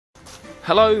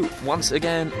Hello once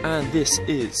again, and this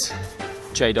is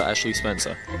J.Ashley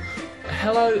Spencer.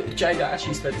 Hello,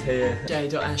 J.Ashley Spencer here.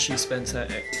 J.Ashley Spencer.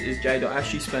 This is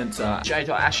J.Ashley Spencer.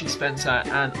 J.Ashley Spencer,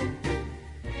 and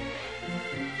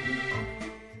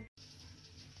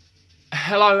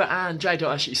hello, and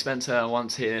J.Ashley Spencer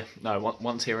once here. No,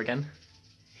 once here again.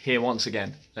 Here once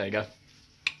again. There you go.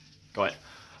 Got it.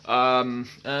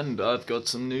 And I've got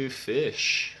some new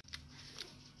fish.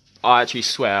 I actually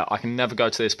swear I can never go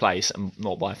to this place and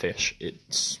not buy fish.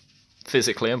 It's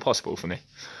physically impossible for me.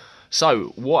 So,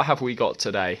 what have we got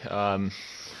today?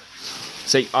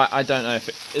 See, I don't know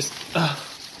if it's.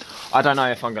 I don't know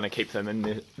if I'm going to keep them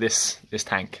in this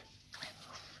tank.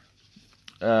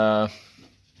 What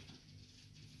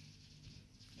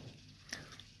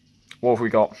have we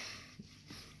got?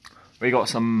 We got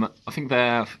some. I think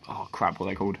they're. Oh crap! What are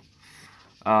they called?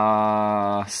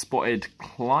 Spotted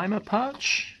climber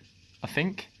perch. I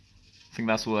think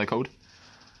that's what they're called.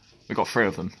 We got 3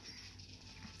 of them.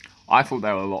 I thought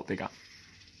they were a lot bigger.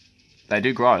 They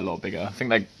do grow a lot bigger. I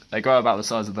think they grow about the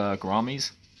size of the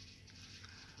gouramis.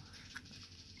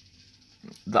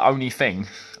 The only thing,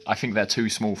 I think they're too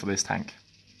small for this tank.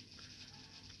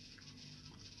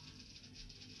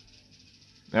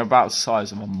 They're about the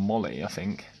size of a molly, I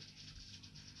think.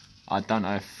 I don't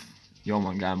know if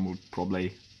Yomangan would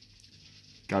probably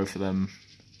go for them.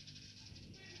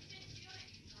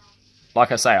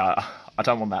 Like I say, I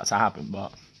don't want that to happen,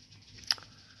 but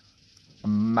I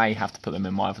may have to put them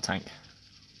in my other tank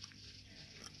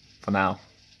for now.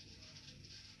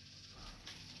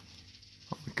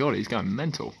 Oh my god, he's going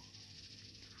mental.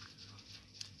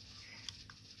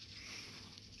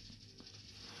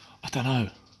 I don't know.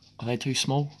 Are they too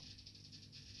small?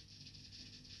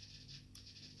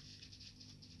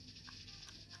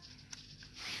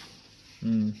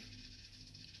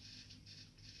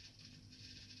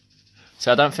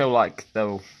 So I don't feel like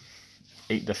they'll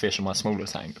eat the fish in my smaller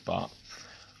tank, but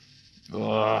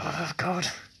oh god,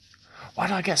 why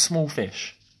do I get small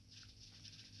fish?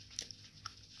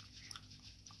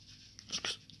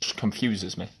 Just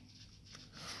confuses me.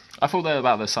 I thought they were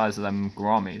about the size of them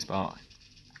gouramis, but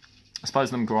I suppose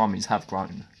them gouramis have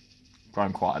grown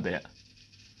quite a bit.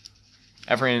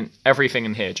 Everything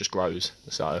in here just grows,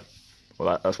 so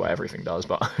well that's what everything does,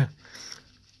 but.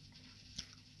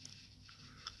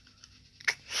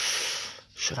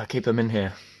 Should I keep them in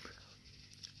here?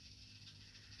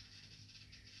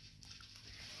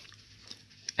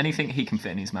 Anything he can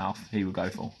fit in his mouth, he will go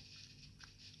for.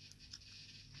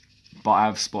 But I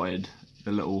have spotted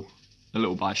the little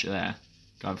bicher there,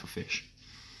 going for fish.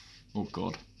 Oh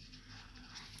god.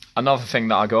 Another thing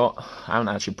that I got, I haven't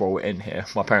actually brought it in here.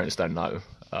 My parents don't know.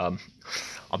 I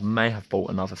may have bought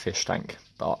another fish tank,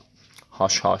 but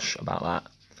hush hush about that.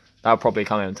 That'll probably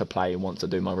come into play once I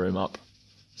do my room up.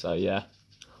 So yeah.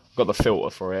 Got the filter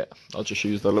for it. I'll just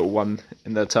use the little one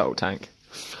in the turtle tank.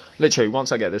 Literally,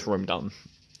 once I get this room done,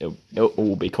 it'll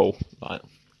all be cool. Like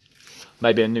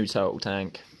maybe a new turtle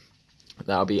tank.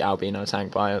 That'll be albino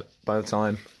tank by the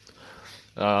time.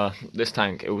 This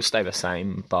tank, it will stay the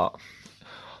same, but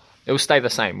it will stay the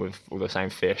same with all the same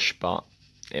fish, but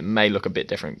it may look a bit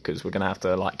different because we're gonna have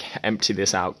to like empty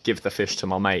this out, give the fish to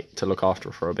my mate to look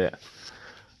after for a bit,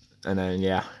 and then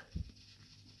yeah.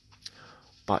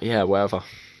 But yeah, whatever.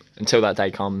 Until that day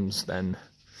comes, then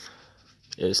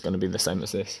it's going to be the same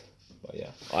as this. But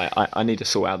yeah, I need to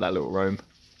sort out that little room.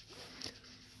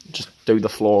 Just do the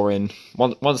flooring.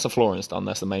 Once the flooring's done,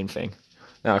 that's the main thing.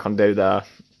 Now I can do the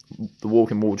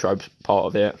walk-in wardrobe part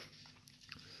of it.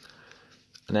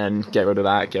 And then get rid of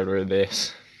that, get rid of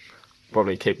this.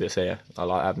 Probably keep this here. I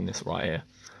like having this right here.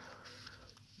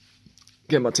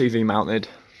 Get my TV mounted.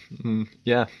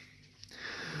 Yeah.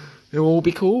 It will all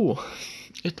be cool.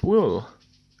 It will.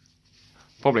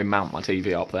 Probably mount my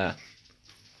TV up there.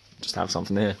 Just have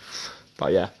something here.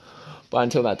 But yeah. But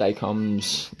until that day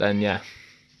comes, then yeah.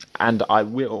 And I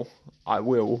will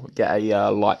get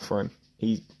a light for him.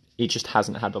 He just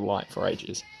hasn't had a light for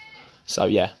ages. So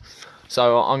yeah.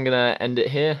 So I'm going to end it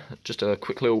here. Just a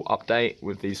quick little update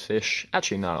with these fish.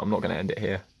 Actually, no, I'm not going to end it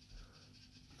here.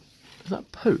 Is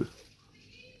that poo?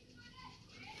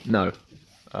 No.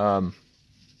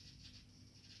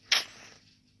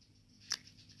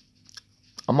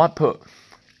 I might put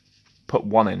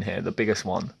one in here, the biggest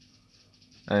one,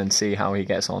 and see how he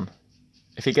gets on.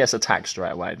 If he gets attacked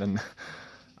straight away, then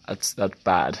that's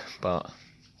bad. But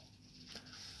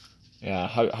yeah,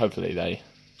 hopefully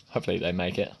they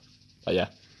make it. But yeah,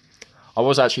 I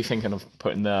was actually thinking of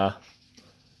putting the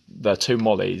 2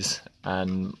 mollies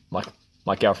and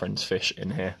my girlfriend's fish in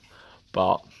here,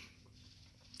 but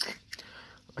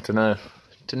I don't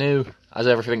know. as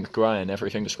everything's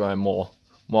growing more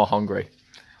hungry.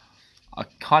 I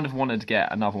kind of wanted to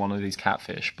get another one of these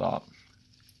catfish, but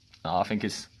I think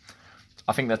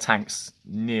the tank's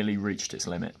nearly reached its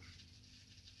limit.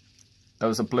 There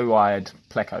was a blue-eyed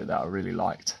pleco that I really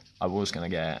liked. I was going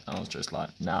to get it, and I was just like,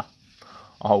 nah,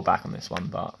 I'll hold back on this one,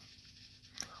 but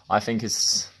I think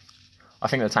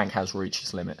the tank has reached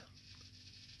its limit.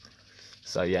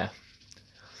 So yeah.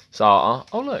 So,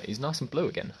 oh look, he's nice and blue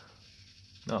again.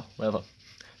 No, whatever.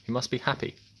 He must be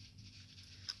happy.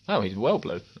 Oh, he's well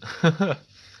blue.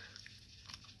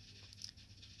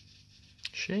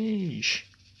 Sheesh.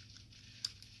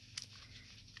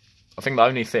 I think the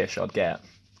only fish I'd get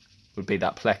would be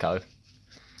that pleco.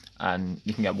 And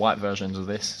you can get white versions of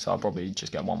this, so I'll probably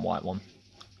just get one white one.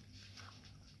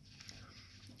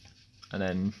 And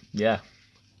then, yeah.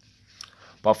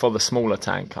 But for the smaller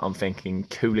tank, I'm thinking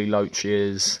coolie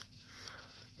loaches,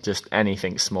 just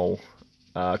anything small.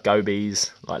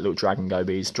 Gobies, like little dragon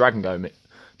gobies. Dragon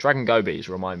gobies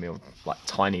remind me of like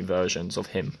tiny versions of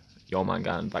him,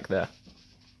 Yomangan back there.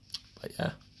 But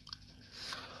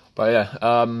yeah,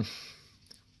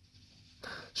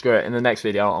 screw it. In the next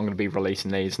video, I'm going to be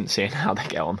releasing these and seeing how they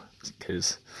get on,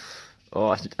 because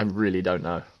I really don't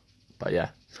know. But yeah,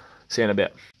 see you in a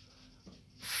bit.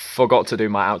 Forgot to do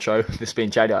my outro. This has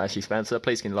been J.Ashley Spencer.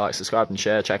 Please can like, subscribe and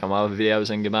share. Check out my other videos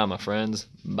and goodbye, my friends.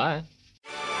 Bye.